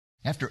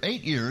After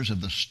 8 years of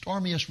the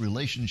stormiest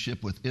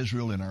relationship with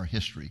Israel in our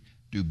history,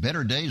 do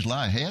better days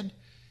lie ahead?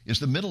 Is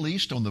the Middle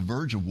East on the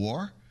verge of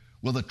war?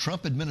 Will the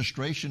Trump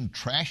administration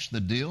trash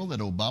the deal that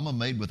Obama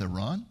made with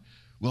Iran?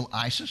 Will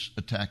ISIS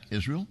attack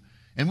Israel?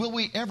 And will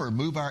we ever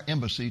move our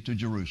embassy to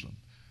Jerusalem?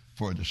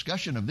 For a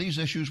discussion of these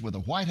issues with a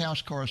White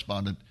House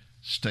correspondent,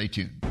 stay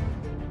tuned.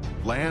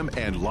 Lamb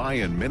and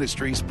Lion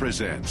Ministries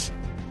presents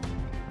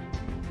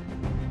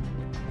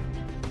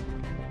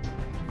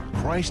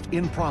Christ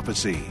in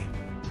Prophecy,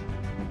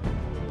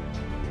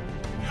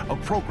 a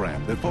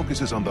program that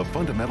focuses on the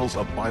fundamentals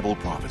of Bible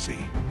prophecy,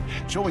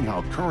 showing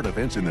how current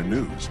events in the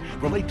news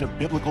relate to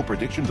biblical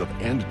predictions of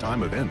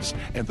end-time events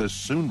and the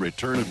soon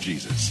return of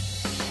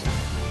Jesus.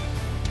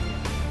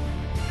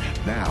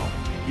 Now,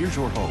 here's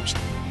your host,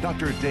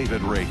 Dr.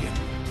 David Reagan.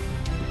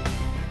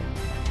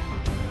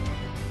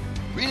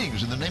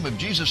 Greetings in the name of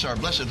Jesus, our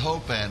blessed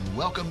hope, and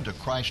welcome to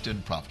Christ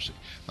in Prophecy.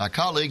 My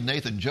colleague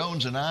Nathan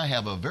Jones and I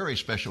have a very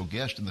special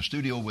guest in the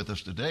studio with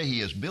us today.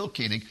 He is Bill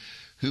Koenig,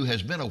 who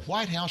has been a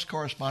White House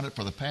correspondent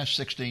for the past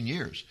 16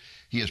 years.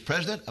 He is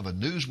president of a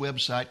news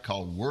website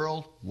called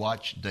World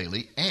Watch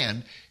Daily,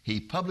 and he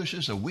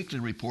publishes a weekly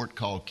report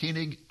called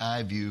Koenig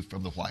Eye View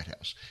from the White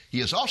House.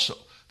 He is also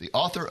the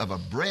author of a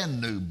brand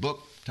new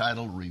book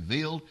titled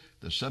Revealed.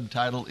 The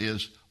subtitle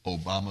is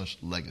Obama's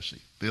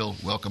Legacy. Bill,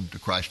 welcome to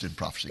Christ in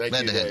Prophecy. Thank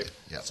Glad you, to have Dave.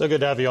 you. Yeah. So good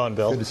to have you on,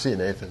 Bill. Good to see you,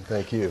 Nathan.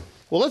 Thank you.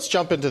 Well, let's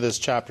jump into this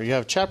chapter. You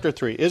have chapter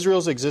 3,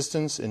 Israel's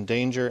existence in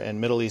danger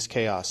and Middle East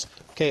chaos.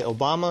 Okay,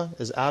 Obama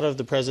is out of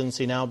the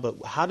presidency now, but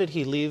how did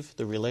he leave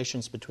the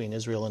relations between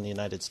Israel and the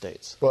United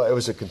States? Well, it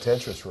was a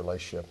contentious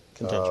relationship.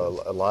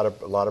 A lot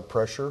of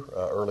pressure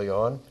early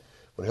on.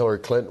 When Hillary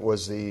Clinton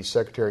was the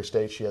Secretary of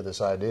State, she had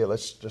this idea: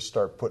 let's just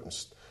start putting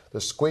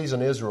the squeeze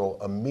on Israel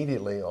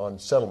immediately on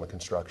settlement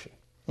construction.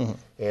 Mm-hmm.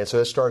 And so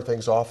it started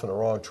things off on the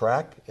wrong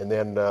track. And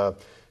then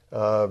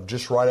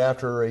just right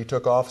after he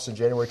took office in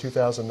January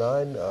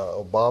 2009,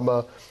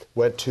 Obama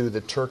went to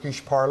the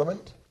Turkish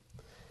parliament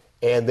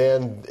and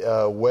then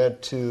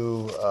went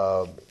to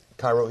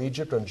Cairo,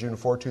 Egypt on June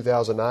 4,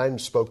 2009,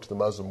 spoke to the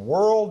Muslim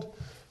world,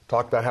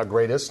 talked about how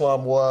great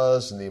Islam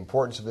was and the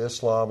importance of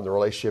Islam and the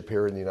relationship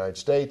here in the United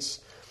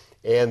States.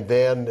 And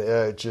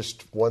then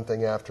just one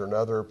thing after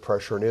another,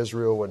 pressure in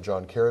Israel when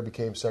John Kerry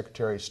became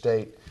Secretary of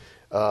State.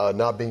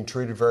 Not being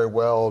treated very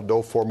well,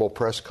 no formal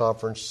press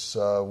conference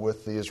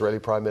with the Israeli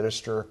Prime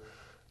Minister,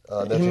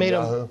 Netanyahu. He made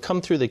him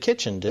come through the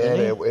kitchen, didn't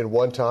he? And at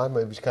one time,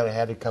 it was kind of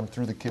had to come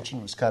through the kitchen.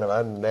 It was kind of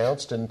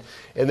unannounced. And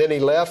then he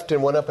left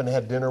and went up and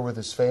had dinner with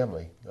his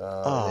family.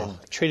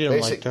 Treated him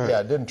like dirt.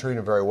 Yeah, didn't treat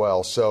him very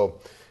well.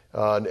 So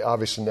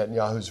obviously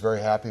Netanyahu's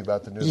very happy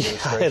about the new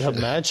administration. I'd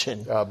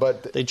imagine.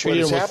 But they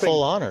treated him with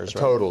full honors,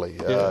 right? Totally.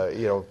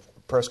 Yeah.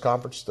 Press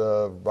conference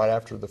right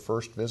after the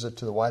first visit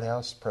to the White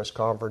House, press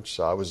conference.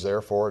 I was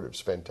there for it. It was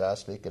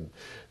fantastic, and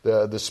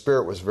the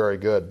spirit was very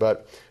good.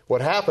 But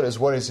what happened is,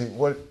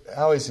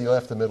 how has he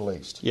left the Middle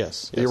East?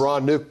 Yes. The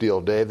Iran nuke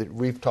deal, Dave, that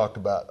we've talked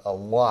about a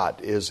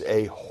lot, is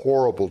a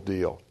horrible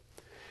deal.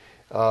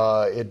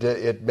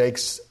 It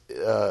makes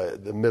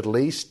the Middle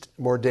East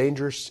more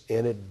dangerous,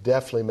 and it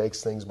definitely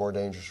makes things more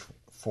dangerous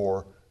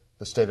for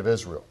the state of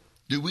Israel.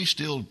 Do we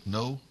still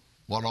know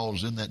what all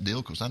was in that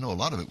deal? Because I know a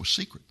lot of it was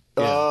secret.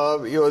 Yeah.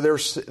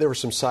 There were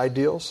some side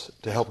deals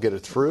to help get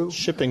it through.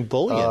 Shipping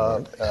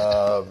bullion.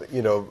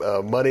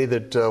 Money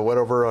that went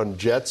over on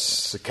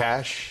jets,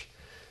 cash,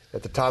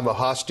 at the time of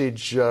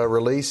hostage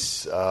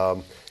release,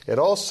 and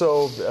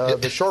also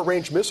the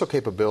short-range missile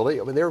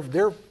capability. I mean,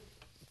 they're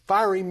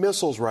firing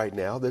missiles right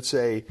now. That's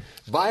a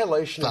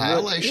violation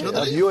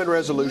of UN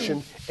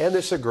resolution and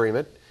this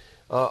agreement.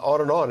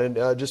 On and on.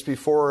 And just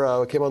before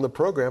I came on the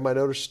program, I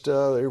noticed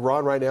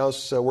Iran right now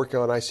is working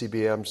on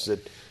ICBMs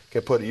that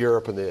can put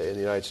Europe and the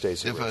United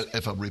States at risk.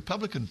 If a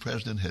Republican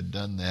president had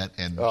done that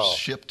and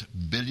shipped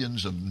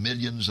billions of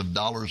millions of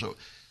dollars,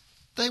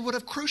 they would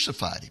have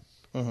crucified him.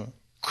 Mm-hmm.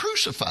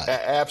 Crucified him.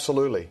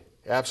 Absolutely.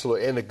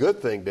 Absolutely. And the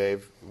good thing,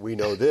 Dave, we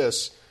know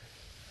this,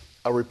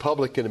 a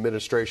Republican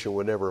administration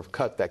would never have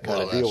cut that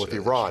kind of deal with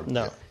Iran.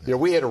 No.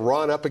 We had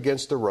Iran up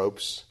against the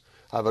ropes.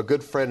 I have a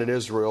good friend in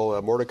Israel,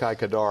 Mordecai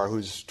Kadar,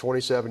 who's a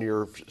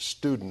 27-year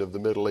student of the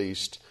Middle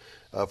East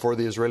for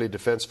the Israeli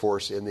Defense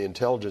Force in the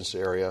intelligence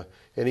area.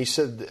 And he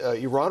said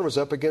Iran was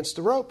up against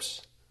the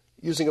ropes,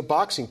 using a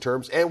boxing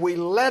terms, and we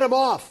let him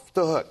off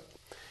the hook.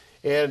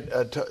 And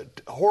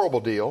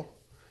horrible deal.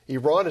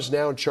 Iran is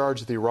now in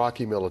charge of the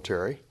Iraqi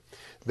military.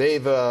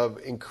 They've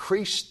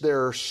increased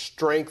their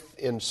strength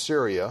in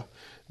Syria.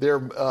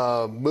 They're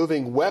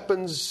moving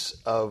weapons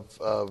of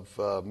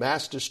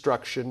mass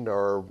destruction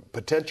or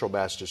potential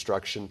mass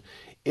destruction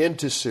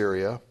into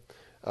Syria,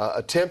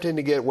 attempting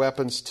to get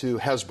weapons to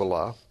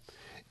Hezbollah,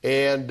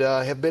 and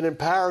have been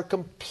empowered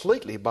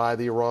completely by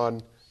the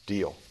Iran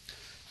deal.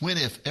 When,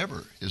 if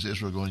ever, is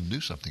Israel going to do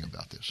something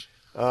about this?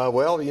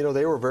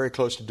 They were very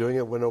close to doing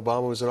it when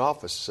Obama was in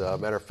office.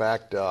 Matter of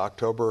fact,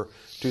 October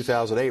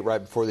 2008,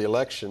 right before the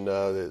election,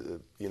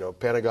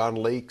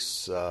 Pentagon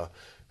leaks,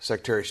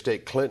 Secretary of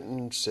State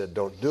Clinton said,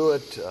 don't do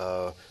it.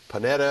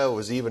 Panetta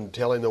was even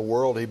telling the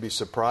world he'd be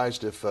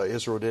surprised if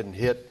Israel didn't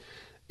hit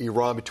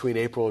Iran between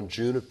April and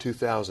June of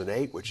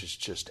 2008, which is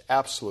just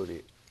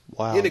absolutely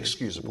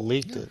inexcusable.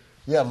 Leaked it.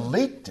 Yeah,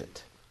 leaked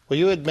it. Well,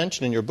 you had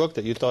mentioned in your book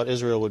that you thought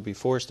Israel would be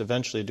forced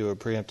eventually to do a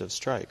preemptive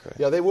strike, right?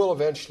 Yeah, they will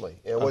eventually.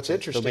 And what's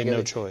interesting, there'll be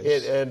no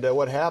choice.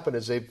 What happened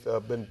is they've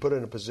been put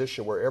in a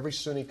position where every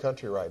Sunni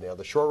country right now,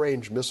 the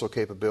short-range missile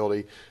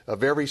capability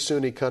of every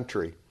Sunni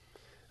country,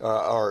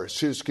 the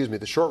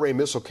short-range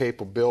missile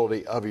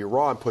capability of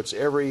Iran puts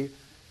every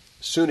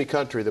Sunni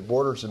country that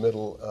borders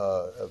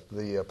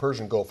the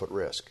Persian Gulf at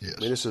risk. Yes. I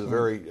mean, this is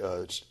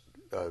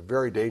a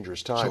very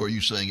dangerous time. So are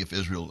you saying if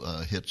Israel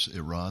hits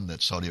Iran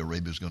that Saudi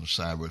Arabia is going to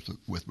side with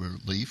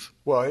relief?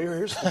 Well,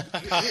 here's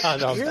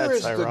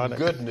the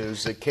good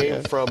news that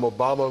came from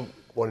Obama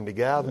wanting to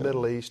get out of the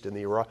Middle East, and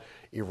the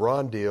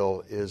Iran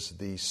deal is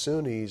the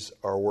Sunnis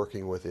are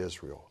working with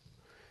Israel.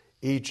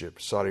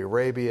 Egypt, Saudi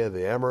Arabia, the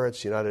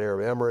Emirates, United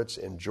Arab Emirates,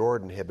 and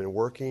Jordan have been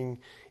working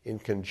in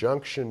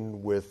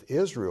conjunction with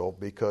Israel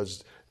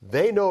because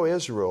they know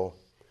Israel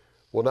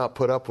will not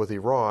put up with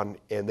Iran,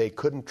 and they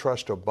couldn't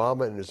trust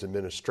Obama and his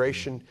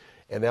administration.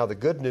 And now the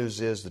good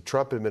news is the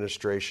Trump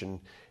administration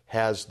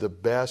has the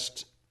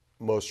best,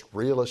 most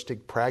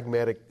realistic,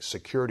 pragmatic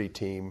security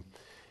team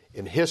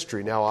in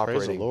history now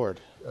operating. Praise the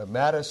Lord.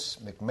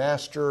 Mattis,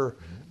 McMaster,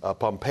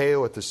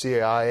 Pompeo at the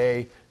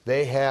CIA,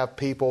 they have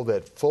people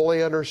that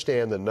fully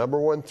understand the number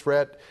one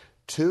threat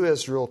to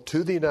Israel,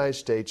 to the United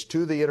States,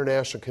 to the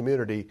international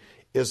community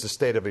is the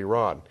state of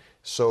Iran.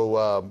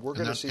 So we're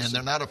going to see. And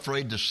they're not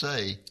afraid to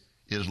say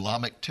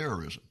Islamic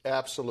terrorism.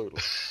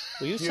 Absolutely.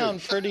 Well, you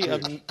sound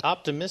pretty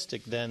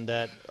optimistic then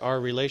that our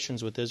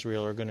relations with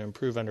Israel are going to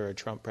improve under a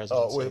Trump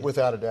presidency.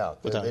 Without a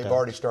doubt. They've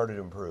already started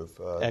to improve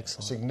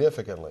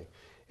significantly.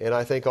 And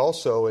I think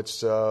also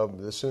it's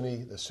the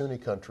Sunni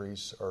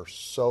countries are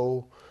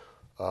so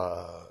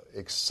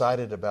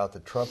excited about the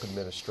Trump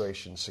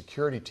administration's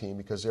security team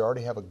because they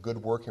already have a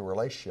good working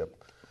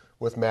relationship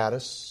with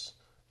Mattis,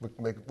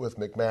 with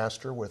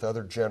McMaster, with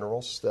other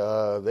generals.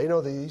 They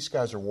know these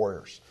guys are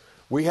warriors.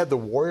 We had the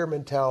warrior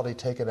mentality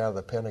taken out of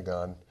the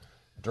Pentagon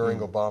during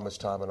Obama's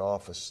time in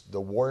office. The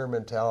warrior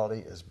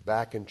mentality is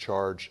back in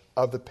charge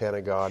of the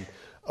Pentagon,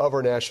 of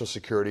our national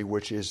security,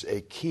 which is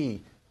a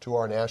key to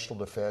our national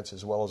defense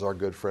as well as our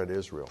good friend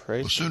Israel.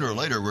 Well, sooner or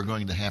later, we're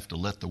going to have to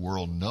let the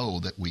world know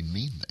that we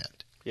mean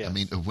that. Yes. I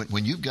mean,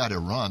 when you've got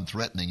Iran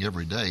threatening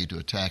every day to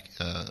attack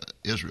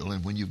Israel,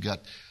 and when you've got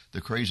the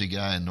crazy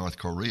guy in North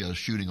Korea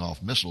shooting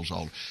off missiles,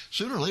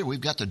 sooner or later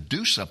we've got to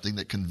do something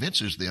that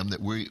convinces them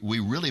that we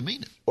really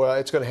mean it. Well,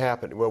 it's going to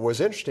happen. What was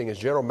interesting is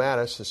General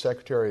Mattis, the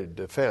Secretary of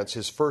Defense,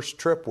 his first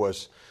trip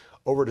was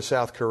over to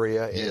South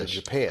Korea and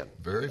Japan.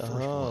 Very first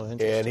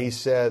one. And he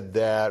said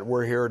that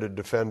we're here to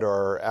defend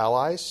our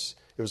allies.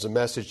 It was a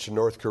message to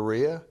North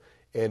Korea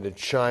and to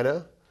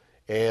China,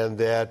 and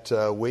that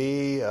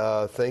we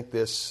think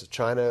this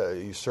China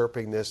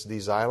usurping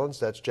these islands,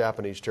 that's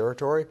Japanese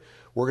territory.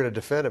 We're going to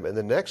defend them. And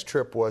the next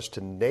trip was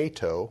to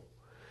NATO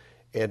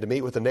and to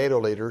meet with the NATO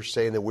leaders,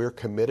 saying that we're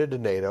committed to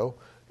NATO.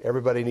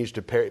 Everybody needs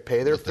to pay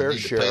their fair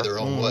share. To pay their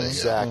own way.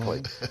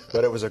 Exactly.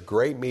 But it was a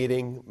great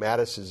meeting.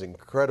 Mattis is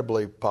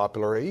incredibly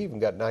popular. He even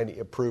got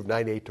approved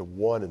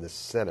 98-1 in the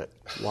Senate.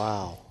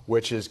 Wow.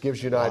 Which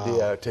gives you an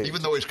idea.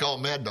 Even though he's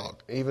called Mad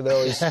Dog. Even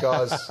though he's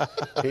caused,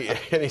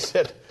 and he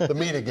said the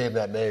media gave him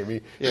that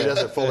name. He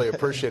doesn't fully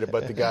appreciate it,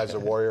 but the guy's a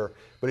warrior.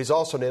 But he's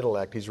also an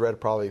intellect. He's read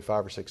probably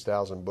 5,000 or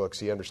 6,000 books.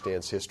 He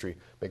understands history.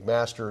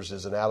 McMaster's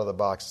is an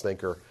out-of-the-box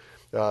thinker.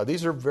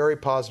 These are very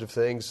positive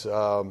things.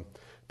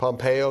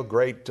 Pompeo,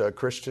 great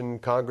Christian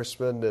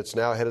congressman that's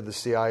now head of the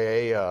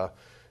CIA,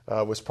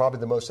 was probably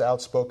the most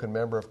outspoken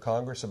member of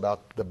Congress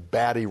about the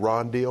bad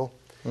Iran deal.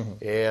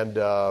 And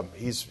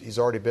he's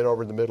already been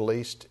over in the Middle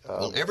East.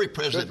 Well, every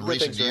president in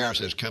recent years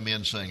has come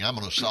in saying, I'm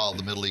going to solve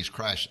the Middle East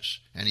crisis.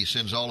 And he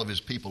sends all of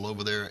his people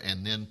over there,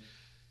 and then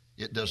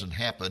it doesn't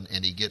happen,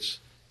 and he gets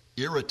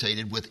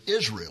irritated with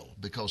Israel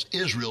because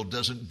Israel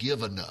doesn't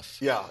give enough.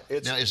 Yeah.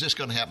 Now, is this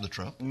going to happen to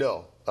Trump?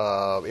 No.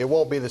 It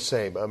won't be the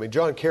same. I mean,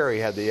 John Kerry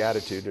had the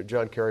attitude.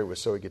 John Kerry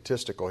was so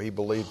egotistical. He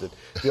believed that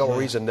the only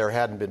reason there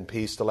hadn't been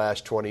peace the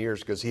last 20 years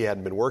because he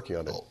hadn't been working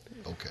on it. Oh,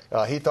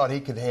 okay. He thought he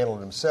could handle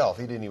it himself.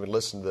 He didn't even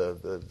listen to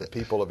the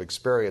people of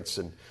experience.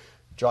 And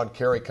John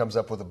Kerry comes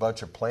up with a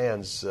bunch of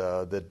plans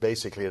that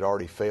basically had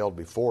already failed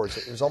before.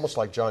 It was almost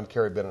like John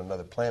Kerry had been on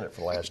another planet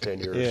for the last 10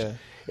 years. Yeah.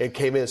 And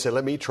came in and said,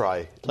 let me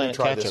try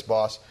this,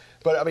 boss.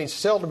 But, I mean,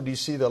 seldom do you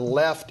see the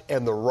left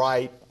and the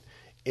right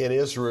in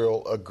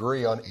Israel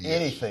agree on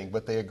anything,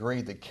 but they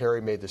agreed that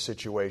Kerry made the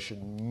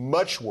situation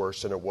much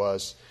worse than it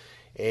was,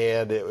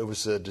 and it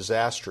was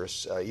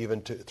disastrous,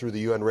 even through the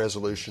UN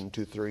Resolution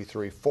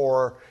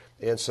 2334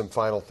 and some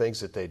final things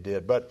that they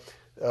did. But,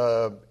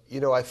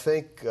 I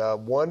think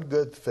one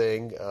good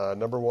thing,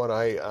 number one,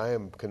 I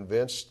am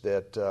convinced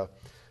that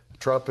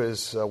Trump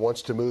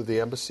wants to move the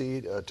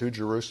embassy to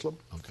Jerusalem.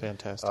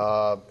 Fantastic.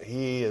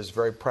 He is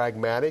very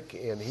pragmatic,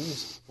 and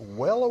he's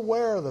well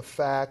aware of the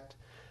fact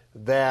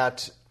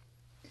that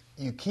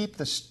you keep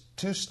the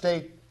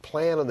two-state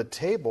plan on the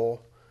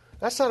table,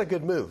 that's not a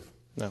good move.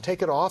 No.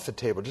 Take it off the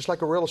table, just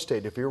like a real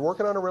estate. If you're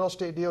working on a real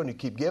estate deal and you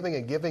keep giving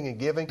and giving and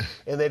giving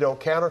and they don't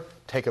counter,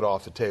 take it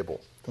off the table.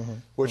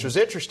 Which was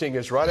interesting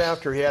is right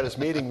after he had his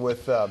meeting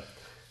with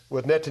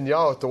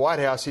Netanyahu at the White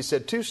House, he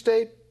said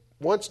 2-state,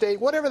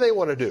 1-state, whatever they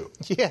want to do.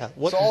 Yeah,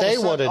 what so they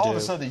want to do. All of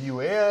a sudden the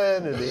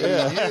UN and the EU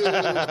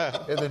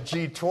and the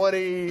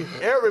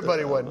G20,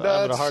 everybody went nuts.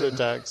 Having a heart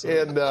attack. So.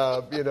 And,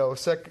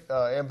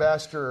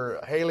 Ambassador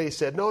Haley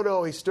said,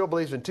 no, he still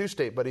believes in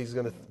 2-state, but he's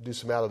going to do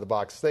some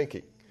out-of-the-box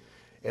thinking.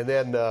 And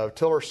then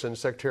Tillerson,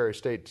 Secretary of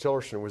State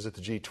Tillerson, was at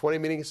the G20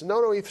 meeting. He said,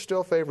 no, he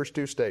still favors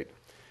 2-state.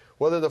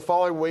 Well, then the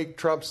following week,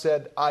 Trump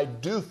said, I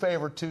do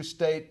favor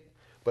 2-state,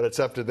 but it's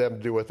up to them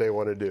to do what they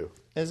want to do.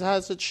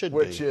 As it should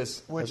Which be.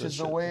 is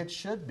the way it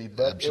should be.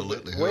 But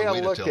absolutely. The way I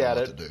look at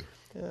it do?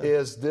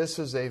 is this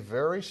is a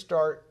very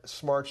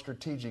smart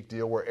strategic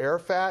deal where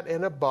Arafat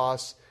and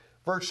Abbas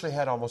virtually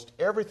had almost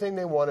everything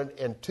they wanted,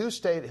 and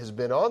 2-state has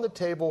been on the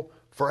table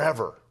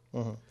forever.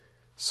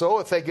 So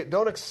if they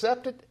don't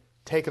accept it,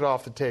 take it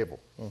off the table.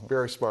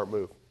 Very smart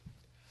move.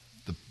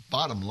 The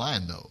bottom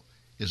line, though,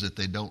 is that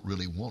they don't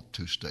really want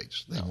 2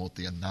 states. They want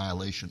the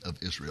annihilation of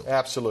Israel.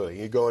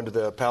 Absolutely. You go into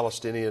the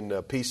Palestinian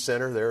Peace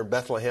Center there in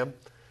Bethlehem.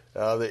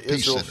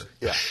 Center.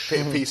 Yeah,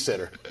 Peace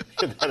Center.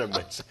 Isn't that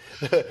amazing?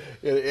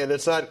 And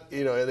it's not,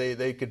 and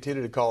they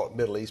continue to call it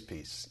Middle East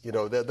peace.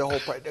 The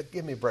whole,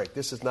 give me a break.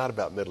 This is not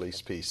about Middle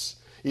East peace.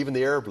 Even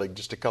the Arab League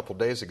just a couple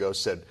days ago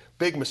said,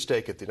 big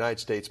mistake if the United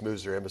States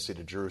moves their embassy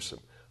to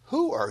Jerusalem.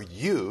 Who are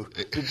you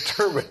to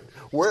determine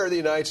where the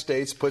United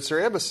States puts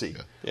their embassy?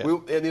 Yeah.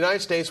 And the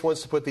United States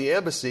wants to put the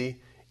embassy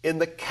in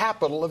the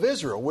capital of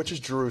Israel, which is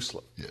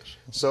Jerusalem. Yes.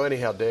 So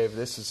anyhow, Dave,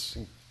 this is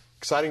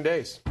exciting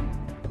days.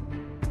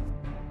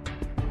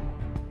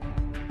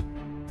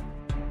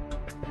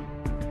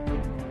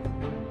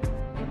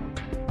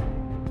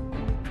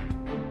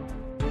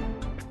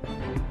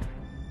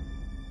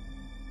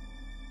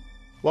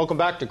 Welcome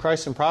back to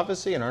Christ in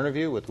Prophecy, an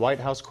interview with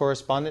White House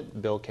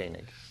correspondent Bill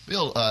Koenig.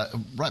 Bill,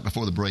 right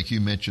before the break, you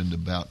mentioned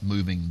about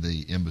moving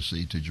the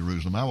embassy to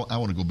Jerusalem. I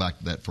want to go back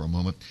to that for a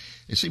moment.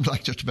 It seems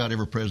like just about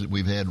every president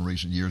we've had in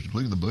recent years,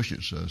 including the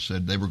Bushes,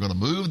 said they were going to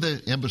move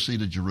the embassy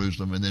to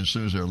Jerusalem, and then as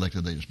soon as they're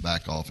elected, they just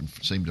back off and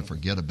seem to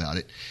forget about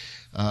it.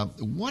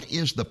 What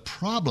is the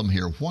problem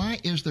here? Why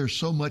is there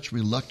so much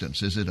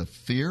reluctance? Is it a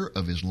fear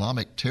of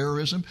Islamic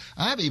terrorism?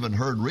 I've even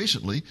heard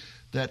recently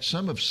that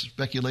some have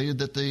speculated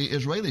that the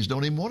Israelis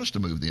don't even want us to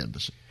move the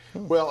embassy.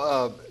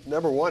 Well,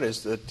 number one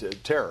is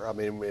that terror. I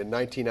mean, in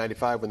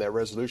 1995, when that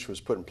resolution was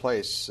put in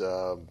place,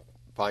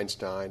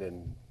 Feinstein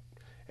and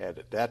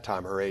at that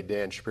time her aide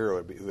Dan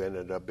Shapiro, who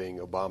ended up being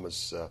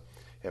Obama's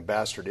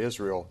ambassador to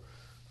Israel,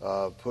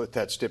 put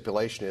that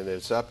stipulation in.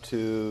 It's up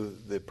to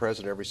the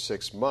president every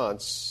 6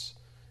 months,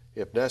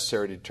 if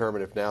necessary, to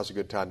determine if now's a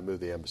good time to move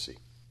the embassy.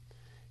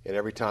 And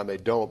every time they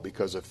don't,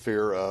 because of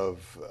fear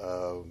of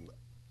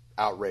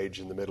outrage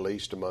in the Middle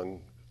East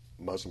among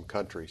Muslim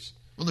countries.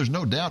 Well, there's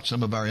no doubt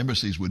some of our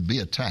embassies would be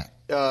attacked.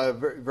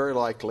 Very, very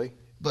likely.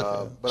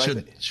 But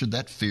should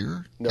that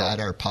fear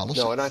guide our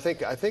policy? No, and I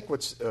think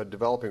what's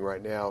developing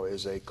right now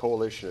is a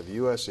coalition of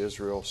U.S.,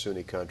 Israel,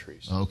 Sunni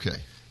countries. Okay.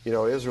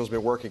 Israel's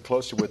been working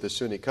closely with the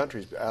Sunni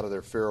countries out of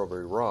their fear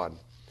over Iran.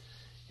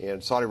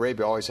 And Saudi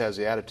Arabia always has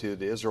the attitude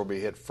that Israel will be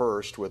hit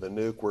first with a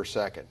nuke, we're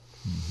second.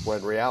 When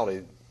in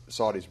reality,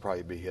 Saudis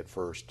probably be hit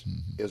first.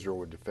 Israel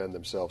would defend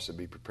themselves and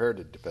be prepared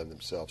to defend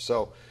themselves.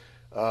 So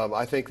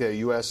I think the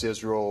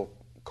U.S.-Israel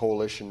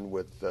coalition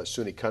with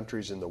Sunni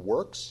countries in the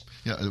works.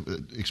 Yeah,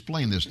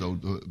 explain this,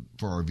 though,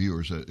 for our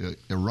viewers.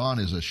 Iran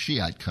is a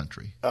Shiite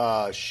country.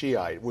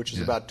 Shiite, which is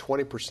about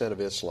 20%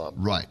 of Islam.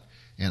 Right.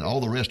 And all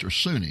the rest are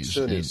Sunnis.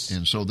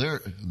 And so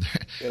they're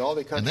in all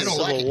the countries, and they don't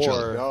like each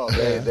other. No,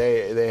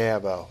 they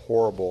have a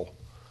horrible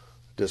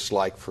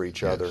dislike for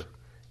each other.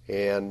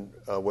 And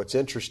what's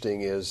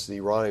interesting is the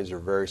Iranians are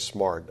very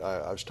smart.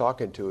 I was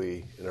talking to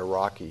an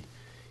Iraqi.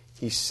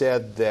 He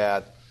said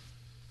that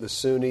the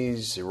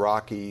Sunnis,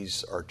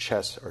 Iraqis are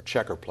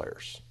checker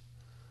players.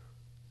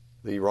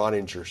 The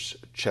Iranians are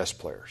chess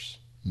players.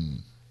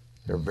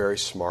 They're very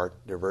smart.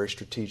 They're very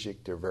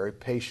strategic. They're very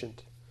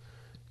patient.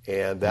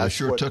 And that's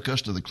they sure took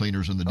us to the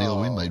cleaners in the deal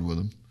we made with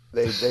them.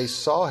 They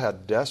saw how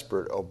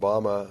desperate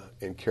Obama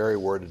and Kerry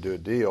were to do a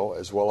deal,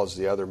 as well as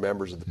the other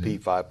members of the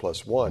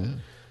P5+1,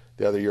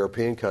 the other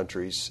European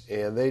countries,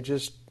 and they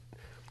just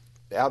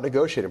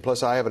out-negotiated.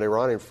 Plus, I have an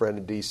Iranian friend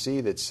in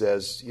D.C. that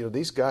says,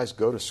 these guys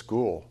go to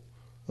school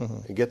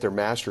and get their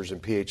masters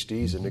and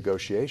PhDs in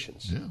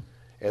negotiations. Yeah.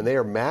 And they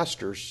are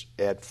masters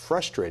at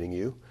frustrating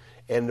you.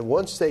 And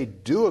once they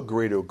do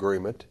agree to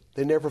agreement,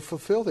 they never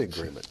fulfill the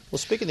agreement. Well,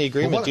 speaking of the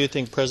agreement, do you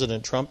think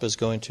President Trump is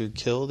going to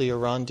kill the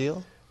Iran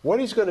deal? What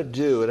he's going to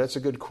do, and that's a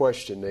good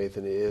question,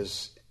 Nathan,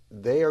 is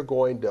they are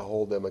going to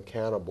hold them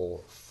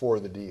accountable for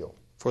the deal.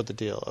 For the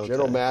deal, okay.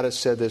 General Mattis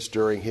said this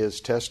during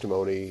his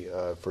testimony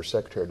for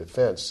Secretary of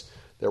Defense,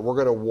 that we're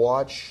going to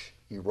watch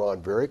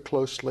Iran very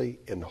closely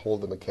and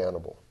hold them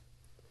accountable.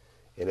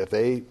 And if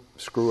they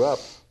screw up,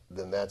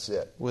 then that's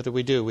it. What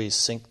do? We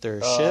sink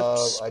their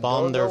ships,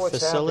 bomb their facilities? I don't know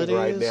what's happening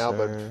right now,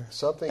 but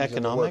something's economic?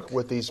 in the work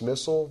with these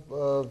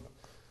missile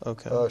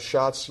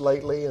shots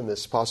lately, and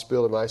this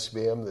possibility of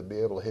ICBM to be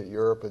able to hit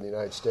Europe and the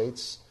United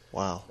States.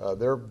 Wow.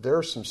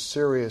 There's some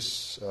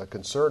serious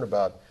concern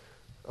about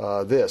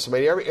this. I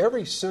mean,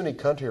 every Sunni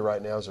country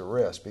right now is at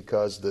risk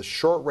because the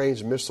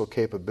short-range missile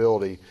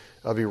capability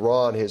of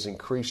Iran has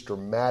increased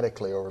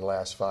dramatically over the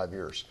last 5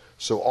 years.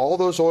 So all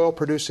those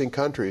oil-producing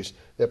countries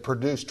that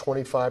produce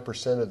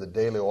 25% of the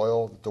daily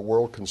oil that the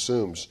world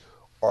consumes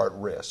are at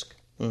risk.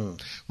 Well,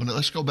 now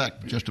let's go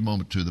back just a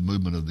moment to the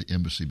movement of the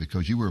embassy,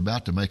 because you were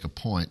about to make a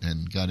point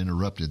and got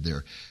interrupted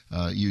there.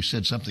 You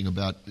said something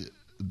about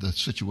the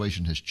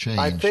situation has changed.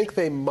 I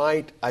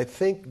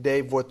think,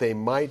 Dave, what they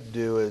might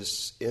do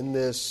is in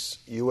this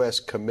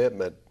U.S.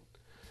 commitment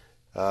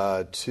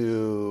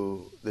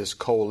to this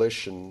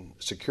coalition,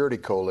 security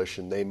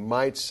coalition, they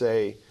might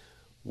say,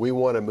 we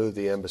want to move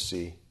the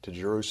embassy to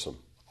Jerusalem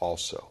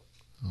also.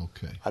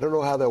 Okay. I don't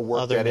know how they'll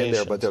work Other that nations. in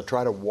there, but they'll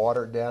try to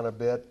water it down a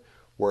bit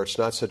where it's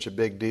not such a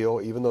big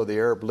deal, even though the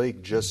Arab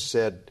League just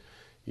said,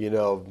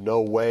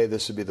 no way,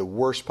 this would be the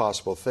worst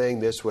possible thing.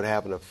 This would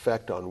have an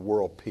effect on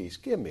world peace.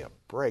 Give me a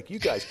break. You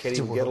guys can't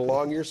even get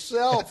along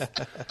yourself.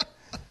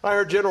 I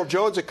heard General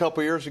Jones a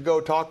couple years ago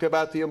talk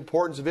about the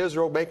importance of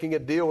Israel making a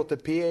deal with the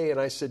PA,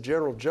 and I said,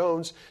 General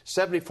Jones,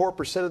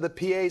 74% of the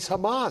PA is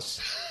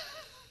Hamas.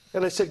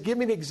 And I said, give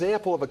me an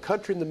example of a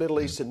country in the Middle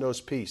East that knows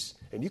peace.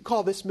 And you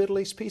call this Middle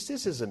East peace?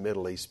 This isn't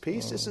Middle East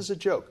peace. This is a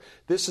joke.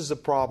 This is a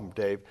problem,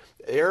 Dave.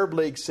 The Arab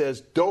League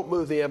says, don't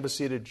move the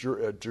embassy to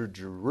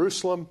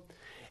Jerusalem.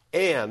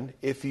 And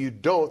if you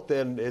don't,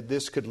 then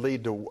this could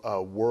lead to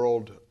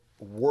world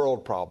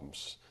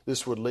problems.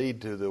 This would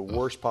lead to the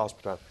worst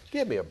possible time.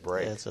 Give me a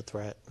break. Yeah, it's a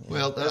threat. Yeah.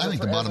 Well, I think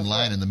the bottom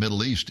line in the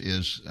Middle East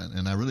is,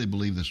 and I really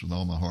believe this with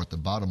all my heart, the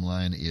bottom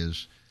line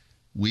is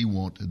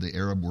the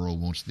Arab world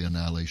wants the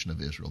annihilation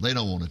of Israel. They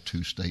don't want a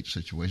two-state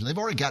situation. They've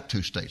already got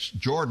two states.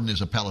 Jordan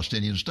is a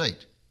Palestinian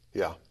state.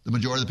 Yeah. The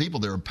majority of the people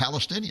there are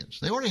Palestinians.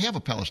 They already have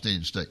a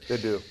Palestinian state. They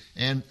do.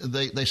 And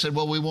they said,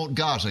 well, we want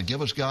Gaza.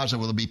 Give us Gaza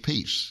where there'll be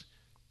peace.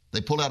 They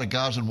pull out of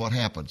Gaza, and what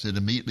happens? It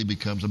immediately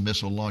becomes a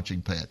missile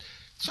launching pad.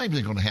 The same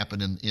thing's going to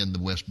happen in the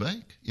West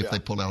Bank if they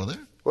pull out of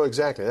there. Well,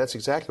 exactly. That's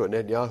exactly what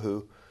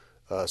Netanyahu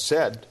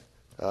said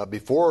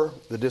before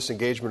the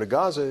disengagement of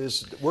Gaza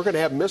is we're going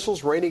to have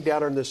missiles raining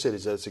down on the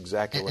cities. That's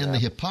exactly what happened.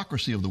 And the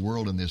hypocrisy of the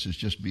world in this is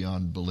just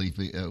beyond belief.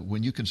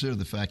 When you consider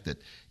the fact that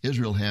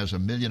Israel has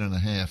 1.5 million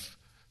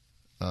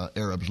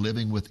Arabs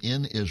living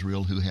within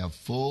Israel who have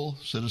full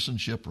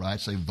citizenship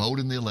rights. They vote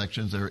in the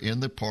elections. They're in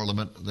the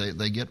parliament.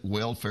 They get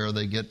welfare.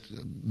 They get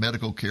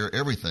medical care,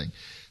 everything.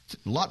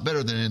 It's a lot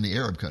better than in the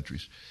Arab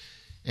countries.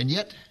 And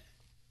yet,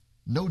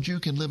 no Jew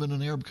can live in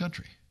an Arab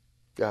country.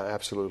 Yeah,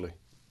 absolutely.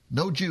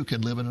 No Jew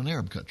can live in an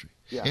Arab country.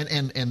 Yeah.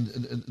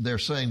 And they're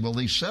saying, well,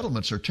 these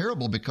settlements are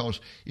terrible because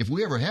if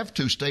we ever have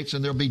two states,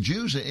 then there'll be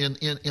Jews in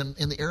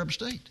the Arab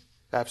state.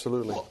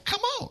 Absolutely. Well,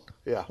 come on.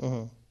 Yeah.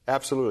 Mm-hmm.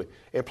 Absolutely.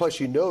 And plus,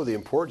 the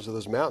importance of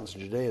those mountains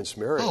in Judea and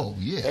Samaria. Oh,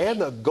 yes. And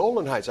the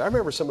Golan Heights. I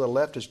remember some of the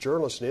leftist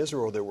journalists in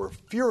Israel that were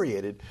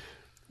infuriated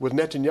with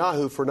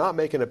Netanyahu for not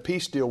making a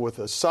peace deal with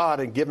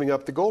Assad and giving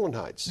up the Golan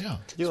Heights. Yeah.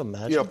 Could you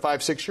imagine?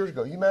 5-6 years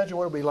ago. You imagine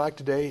what it would be like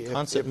today?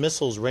 Constant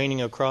missiles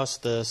raining across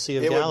the Sea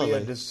of Galilee. Galilee. It would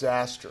be a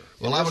disaster.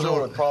 Well,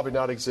 Israel would probably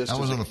not exist. I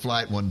was on a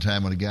flight one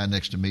time when a guy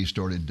next to me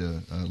started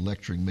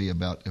lecturing me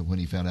about when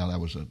he found out I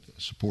was a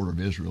supporter of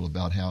Israel,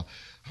 about how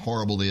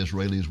horrible the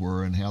Israelis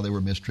were and how they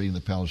were mistreating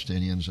the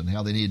Palestinians and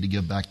how they needed to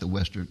give back the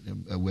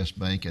West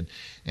Bank.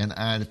 And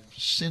I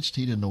sensed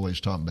he didn't know what he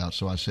was talking about,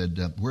 so I said,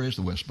 where is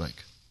the West Bank?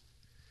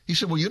 He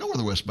said, well, you know where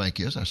the West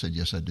Bank is. I said,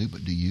 yes, I do,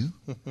 but do you?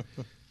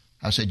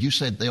 I said, you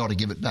said they ought to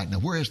give it back. Now,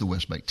 where is the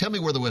West Bank? Tell me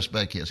where the West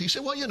Bank is. He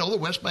said, well, the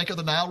West Bank of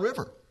the Nile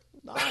River.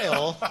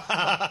 Nile?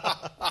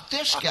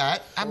 This guy,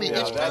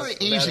 it's very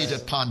easy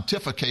to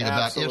pontificate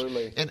about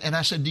Israel. And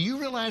I said, do you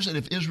realize that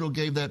if Israel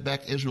gave that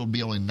back, Israel would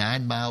be only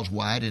 9 miles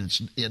wide in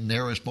its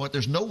narrowest point?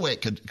 There's no way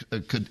it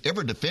could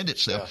ever defend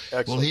itself.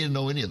 Yeah, well, he didn't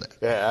know any of that.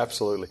 Yeah,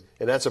 absolutely.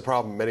 And that's a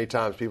problem. Many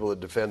times people that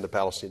defend the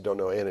Palestinians don't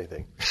know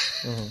anything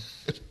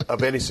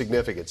of any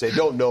significance. They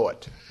don't know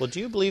it. Well, do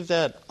you believe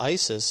that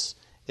ISIS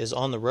is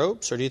on the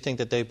ropes, or do you think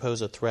that they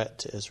pose a threat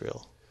to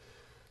Israel?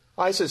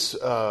 ISIS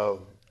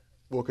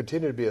will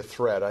continue to be a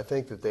threat. I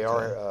think that they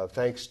are,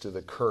 thanks to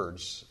the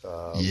Kurds.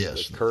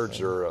 Yes. The Kurds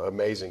are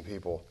amazing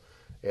people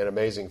and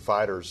amazing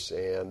fighters.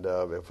 And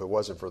if it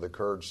wasn't for the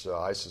Kurds,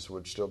 ISIS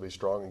would still be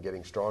strong and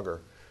getting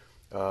stronger.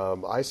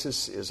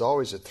 ISIS is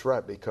always a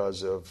threat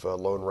because of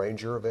Lone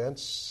Ranger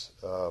events,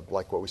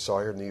 like what we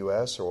saw here in the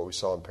U.S. or what we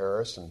saw in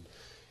Paris and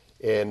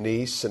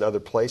Nice and other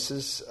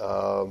places.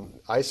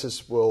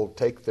 ISIS will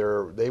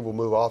they will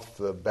move off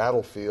the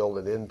battlefield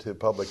and into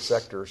public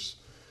sectors.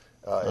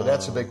 And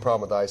that's a big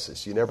problem with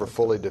ISIS. You never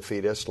fully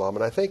defeat Islam.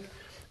 And I think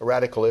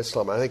radical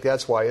Islam, I think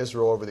that's why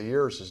Israel over the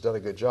years has done a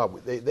good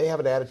job. They have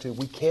an attitude,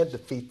 we can't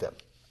defeat them,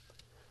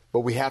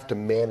 but we have to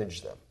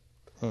manage them.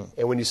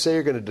 And when you say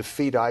you're going to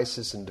defeat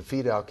ISIS and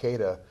defeat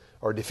Al-Qaeda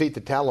or defeat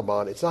the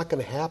Taliban, it's not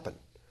going to happen.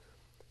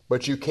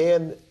 But you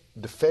can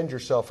defend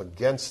yourself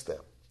against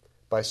them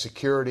by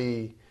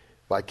security,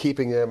 by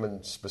keeping them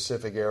in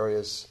specific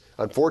areas.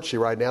 Unfortunately,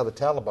 right now, the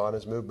Taliban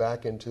has moved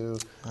back into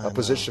a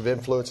position of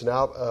influence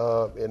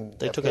now in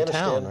They Afghanistan. took a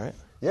town, right?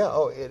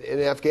 Yeah,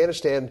 in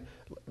Afghanistan,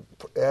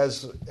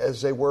 as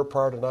they were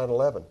prior to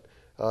 9/11.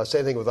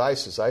 Same thing with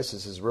ISIS.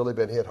 ISIS has really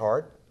been hit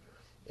hard.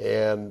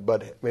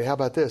 But I mean, how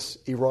about this?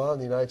 Iran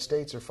and the United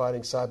States are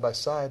fighting side by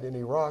side in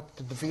Iraq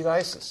to defeat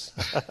ISIS.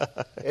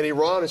 And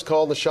Iran is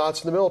calling the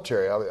shots in the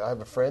military. I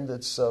have a friend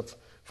that's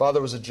father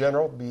was a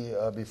general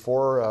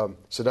before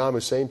Saddam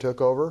Hussein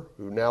took over,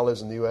 who now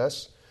lives in the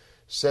U.S.,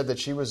 said that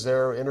she was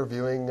there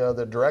interviewing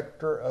the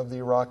director of the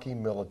Iraqi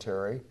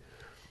military,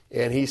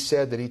 and he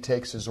said that he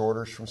takes his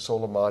orders from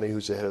Soleimani,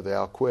 who's the head of the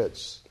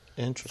Al-Quds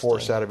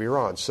force out of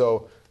Iran.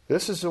 So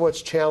this is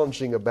what's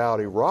challenging about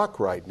Iraq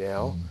right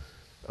now,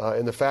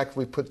 and the fact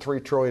we put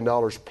 $3 trillion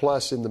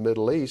plus in the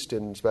Middle East,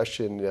 and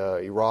especially in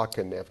Iraq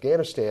and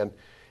Afghanistan,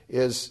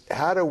 is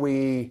how do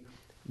we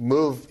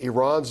move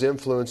Iran's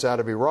influence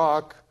out of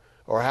Iraq,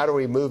 or how do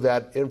we move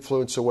that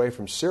influence away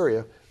from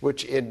Syria?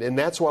 And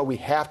that's why we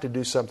have to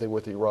do something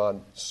with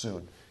Iran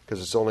soon,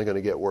 because it's only going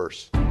to get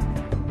worse.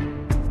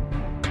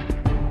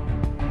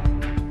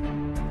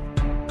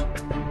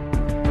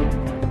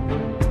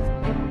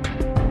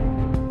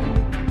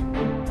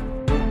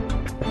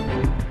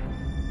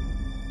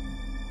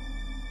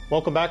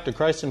 Welcome back to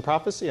Christ in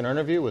Prophecy, an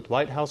interview with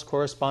White House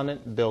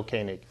correspondent Bill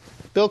Koenig.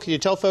 Bill, can you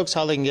tell folks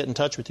how they can get in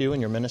touch with you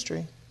and your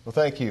ministry? Well,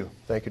 thank you.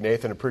 Thank you,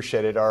 Nathan.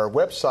 Appreciate it. Our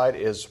website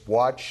is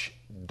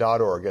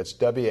watch.org. That's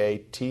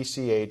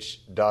WATCH.org.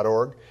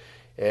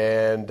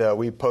 And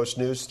we post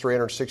news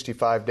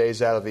 365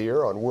 days out of the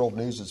year on world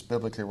news that's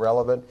biblically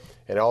relevant,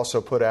 and also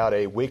put out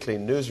a weekly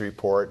news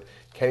report,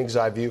 Koenig's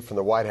Eye View from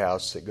the White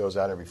House, that goes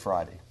out every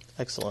Friday.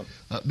 Excellent.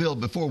 Bill,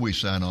 before we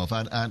sign off,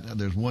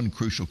 there's one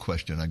crucial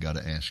question I got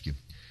to ask you.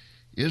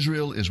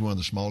 Israel is one of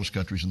the smallest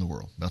countries in the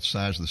world, about the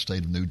size of the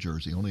state of New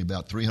Jersey, only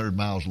about 300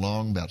 miles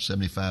long, about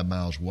 75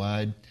 miles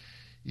wide.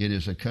 It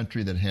is a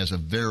country that has a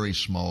very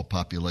small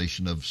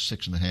population of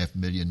 6.5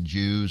 million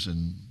Jews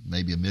and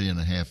maybe 1.5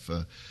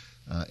 million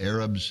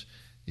Arabs.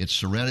 It's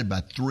surrounded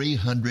by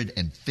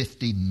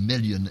 350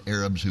 million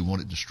Arabs who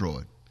want it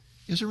destroyed.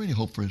 Is there any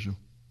hope for Israel?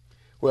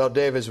 Well,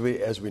 Dave, as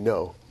we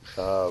know,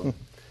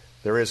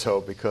 there is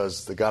hope,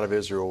 because the God of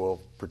Israel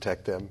will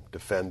protect them,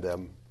 defend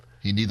them.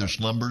 He neither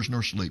slumbers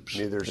nor sleeps.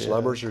 Neither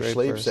slumbers nor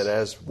sleeps, and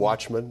as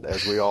watchmen,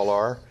 as we all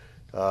are,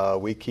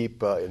 we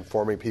keep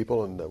informing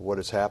people on what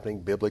is happening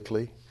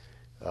biblically.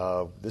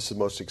 This is the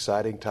most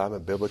exciting time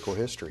in biblical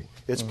history.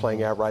 It's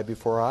playing out right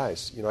before our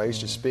eyes. I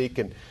used to speak,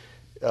 and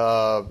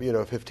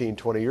 15,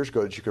 20 years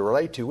ago that you could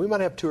relate to, we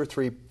might have 2 or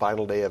 3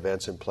 final day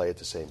events in play at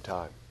the same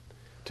time.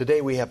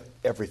 Today we have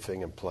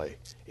everything in play,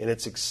 and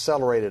it's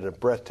accelerated at a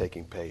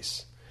breathtaking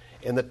pace.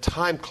 And the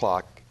time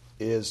clock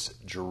is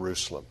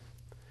Jerusalem.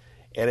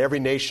 And every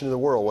nation in the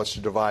world wants to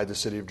divide the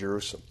city of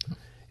Jerusalem.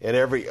 And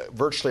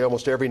virtually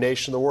almost every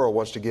nation in the world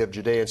wants to give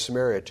Judea and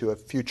Samaria to a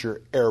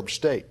future Arab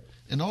state.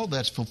 And all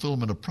that's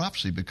fulfillment of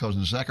prophecy, because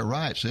in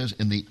Zechariah it says,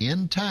 in the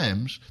end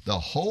times, the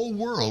whole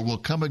world will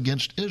come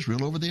against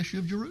Israel over the issue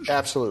of Jerusalem.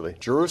 Absolutely.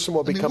 Jerusalem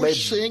will become we're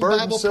seeing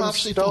Bible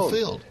prophecy stone.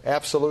 Fulfilled.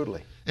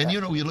 Absolutely. And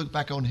you look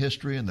back on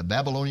history, and the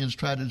Babylonians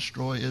tried to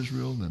destroy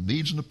Israel, and the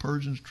Medes and the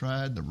Persians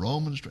tried, the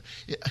Romans tried.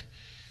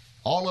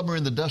 All of them are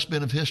in the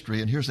dustbin of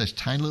history, and here's this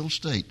tiny little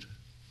state.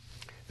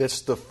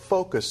 It's the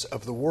focus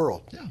of the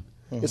world. Yeah.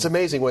 Mm-hmm. It's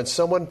amazing when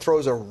someone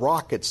throws a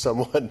rock at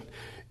someone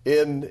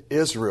in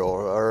Israel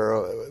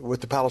or with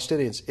the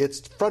Palestinians,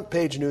 it's front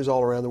page news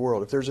all around the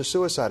world. If there's a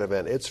suicide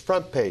event, it's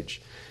front page.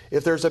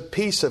 If there's a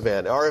peace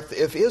event, or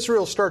if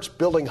Israel starts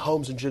building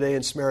homes in Judea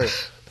and Samaria,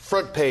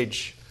 front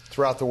page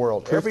throughout the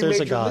world. Proof Every there's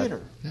major a God.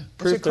 leader. Yeah. It's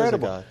Proof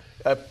incredible. there's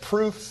a God.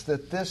 Proof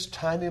that this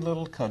tiny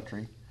little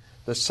country,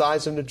 the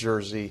size of New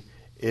Jersey,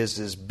 is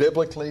as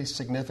biblically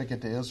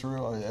significant to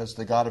Israel as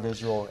the God of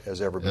Israel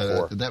as ever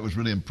before. That was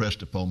really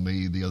impressed upon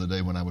me the other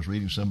day when I was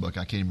reading some book.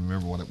 I can't even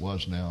remember what it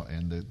was now.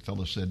 And the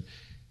fellow said,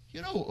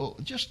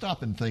 just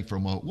stop and think for a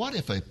moment. What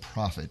if a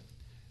prophet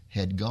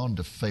had gone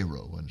to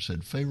Pharaoh and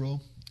said,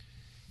 Pharaoh,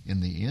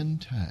 in the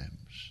end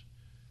times,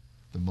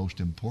 the most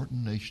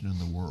important nation in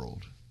the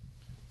world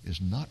is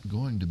not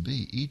going to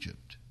be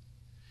Egypt.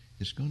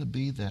 It's going to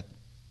be that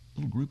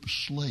little group of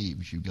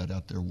slaves you got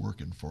out there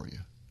working for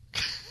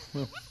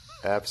you.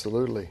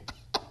 Absolutely.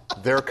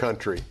 Their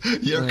country.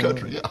 Your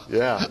country, yeah.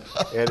 Yeah,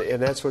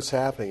 and that's what's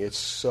happening. It's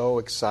so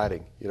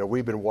exciting.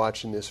 We've been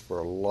watching this for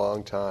a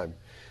long time,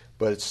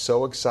 but it's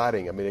so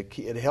exciting. I mean,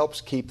 it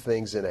helps keep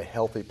things in a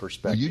healthy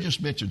perspective. You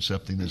just mentioned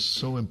something that's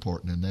so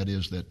important, and that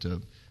is that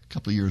a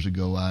couple of years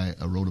ago I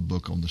wrote a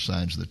book on the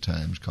signs of the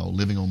times called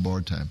Living on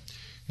Borrowed Time,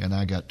 and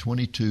I got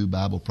 22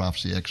 Bible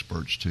prophecy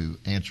experts to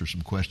answer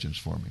some questions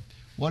for me.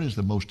 What is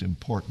the most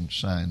important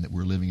sign that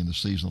we're living in the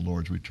season of the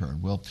Lord's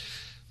return? Well,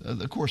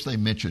 of course, they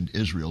mentioned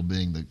Israel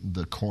being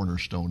the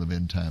cornerstone of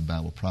end-time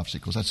Bible prophecy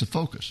because that's the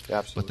focus.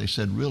 Absolutely. But they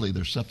said, really,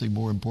 there's something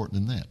more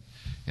important than that.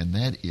 And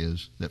that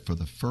is that for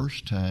the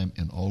first time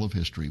in all of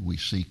history, we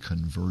see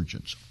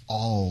convergence,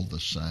 all the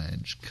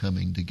signs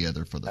coming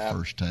together for the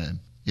first time.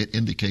 It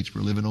indicates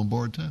we're living on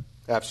borrowed time.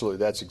 Absolutely.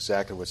 That's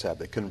exactly what's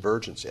happening,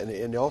 convergence.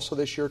 And also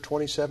this year,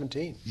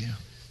 2017. Yeah.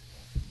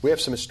 We have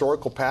some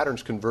historical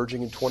patterns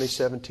converging in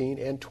 2017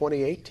 and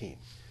 2018.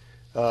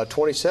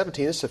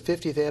 2017, this is the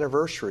 50th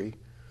anniversary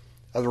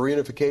of the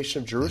reunification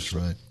of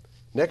Jerusalem. That's right.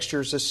 Next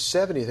year is the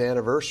 70th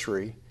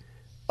anniversary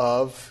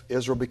of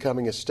Israel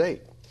becoming a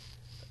state.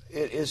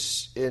 It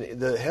is in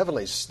the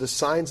heavenlies, the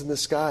signs in the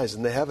skies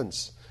and the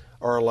heavens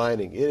are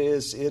aligning. It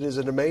is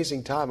an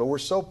amazing time, and we're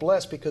so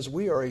blessed because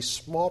we are a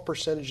small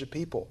percentage of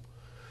people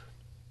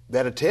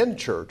that attend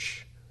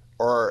church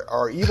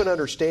or even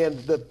understand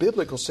the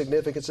biblical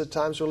significance of the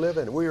times we live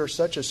in. We are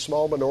such a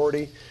small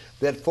minority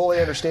that fully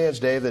understands,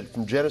 Dave, that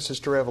from Genesis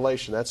to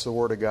Revelation, that's the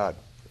Word of God.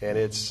 And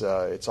it's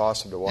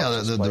awesome to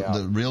watch this play out.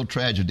 The real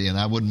tragedy, and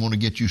I wouldn't want to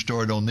get you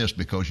started on this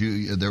because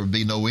there would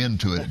be no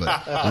end to it,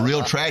 but the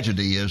real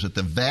tragedy is that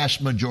the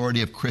vast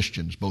majority of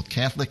Christians, both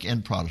Catholic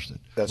and Protestant,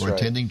 are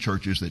attending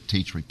churches that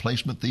teach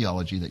replacement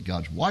theology, that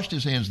God's washed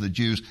his hands of the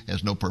Jews,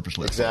 has no purpose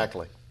left.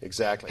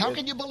 Exactly. How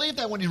can you believe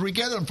that when he's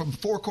regathered them from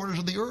 4 corners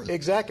of the earth?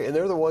 Exactly, and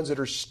they're the ones that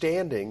are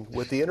standing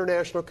with the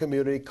international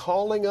community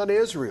calling on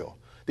Israel.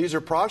 These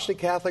are Protestant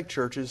Catholic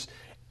churches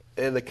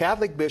and the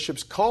Catholic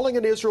bishops calling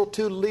on Israel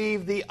to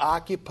leave the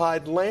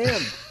occupied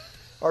land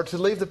or to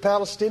leave the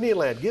Palestinian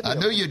land. I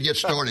knew you'd get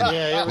started.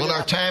 Well,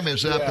 our time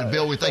is up, and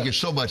Bill, we thank you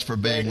so much for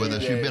being with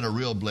us. You've been a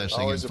real blessing.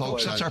 Always and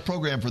folks, that's our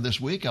program for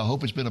this week. I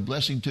hope it's been a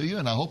blessing to you,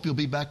 and I hope you'll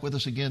be back with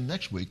us again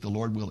next week, the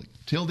Lord willing.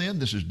 Till then,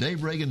 this is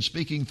Dave Reagan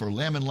speaking for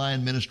Lamb and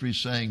Lion Ministries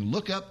saying,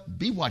 look up,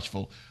 be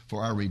watchful,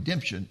 for our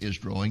redemption is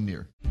drawing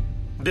near.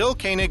 Bill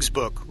Koenig's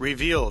book,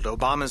 Revealed,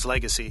 Obama's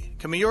Legacy,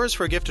 can be yours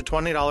for a gift of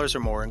 $20 or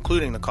more,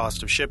 including the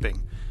cost of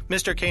shipping.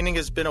 Mr. Koenig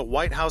has been a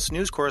White House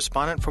news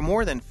correspondent for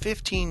more than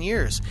 15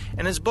 years,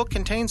 and his book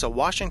contains a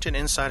Washington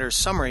Insider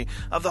summary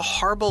of the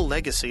horrible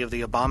legacy of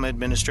the Obama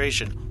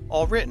administration,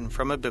 all written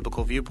from a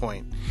biblical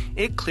viewpoint.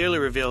 It clearly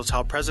reveals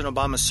how President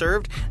Obama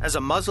served as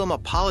a Muslim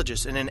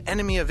apologist and an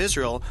enemy of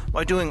Israel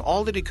while doing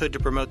all that he could to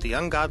promote the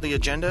ungodly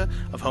agenda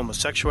of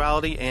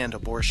homosexuality and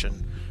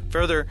abortion.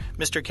 Further,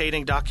 Mr.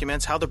 Koenig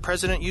documents how the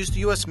president used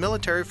the U.S.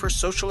 military for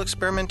social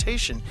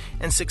experimentation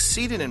and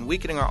succeeded in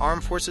weakening our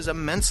armed forces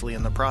immensely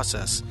in the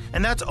process.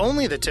 And that's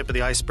only the tip of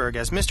the iceberg,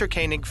 as Mr.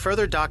 Koenig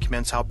further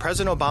documents how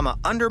President Obama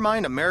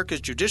undermined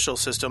America's judicial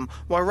system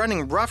while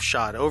running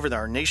roughshod over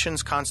our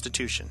nation's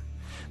Constitution.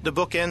 The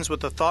book ends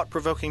with a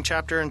thought-provoking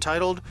chapter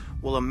entitled,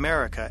 Will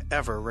America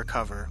Ever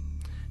Recover?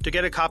 To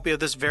get a copy of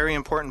this very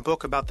important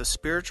book about the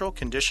spiritual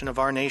condition of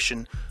our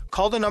nation,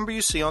 call the number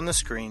you see on the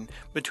screen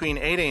between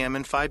 8 a.m.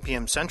 and 5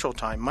 p.m. Central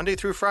Time, Monday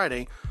through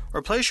Friday,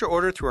 or place your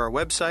order through our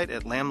website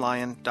at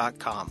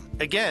lamblion.com.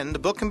 Again, the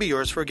book can be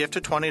yours for a gift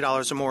of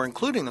 $20 or more,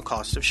 including the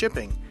cost of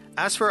shipping.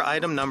 Ask for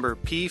item number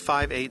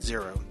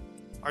P580.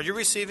 Are you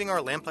receiving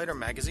our Lamplighter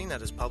magazine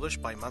that is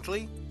published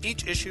bi-monthly?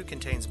 Each issue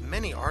contains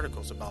many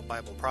articles about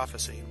Bible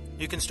prophecy.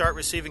 You can start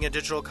receiving a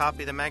digital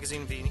copy of the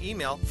magazine via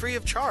email free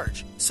of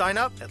charge. Sign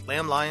up at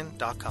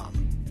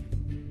lamblion.com.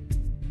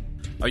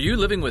 Are you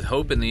living with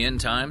hope in the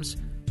end times?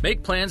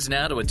 Make plans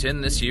now to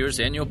attend this year's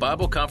annual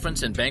Bible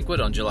Conference and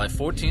Banquet on July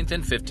 14th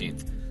and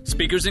 15th.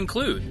 Speakers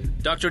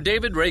include Dr.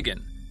 David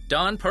Reagan,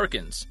 Don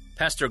Perkins,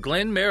 Pastor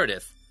Glenn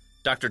Meredith,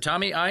 Dr.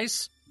 Tommy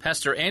Ice,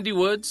 Pastor Andy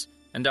Woods,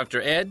 and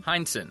Dr. Ed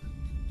Heinzen.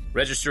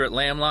 Register at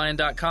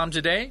lamblion.com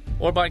today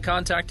or by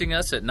contacting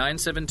us at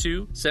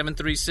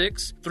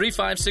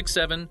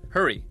 972-736-3567.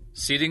 Hurry,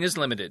 seating is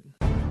limited.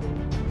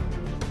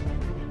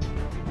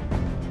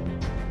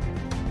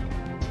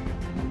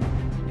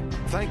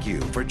 Thank you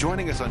for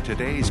joining us on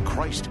today's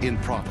Christ in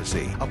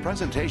Prophecy, a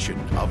presentation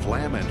of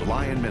Lamb and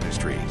Lion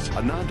Ministries,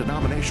 a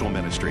non-denominational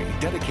ministry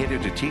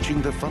dedicated to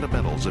teaching the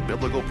fundamentals of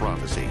biblical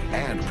prophecy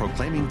and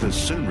proclaiming the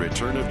soon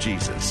return of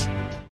Jesus.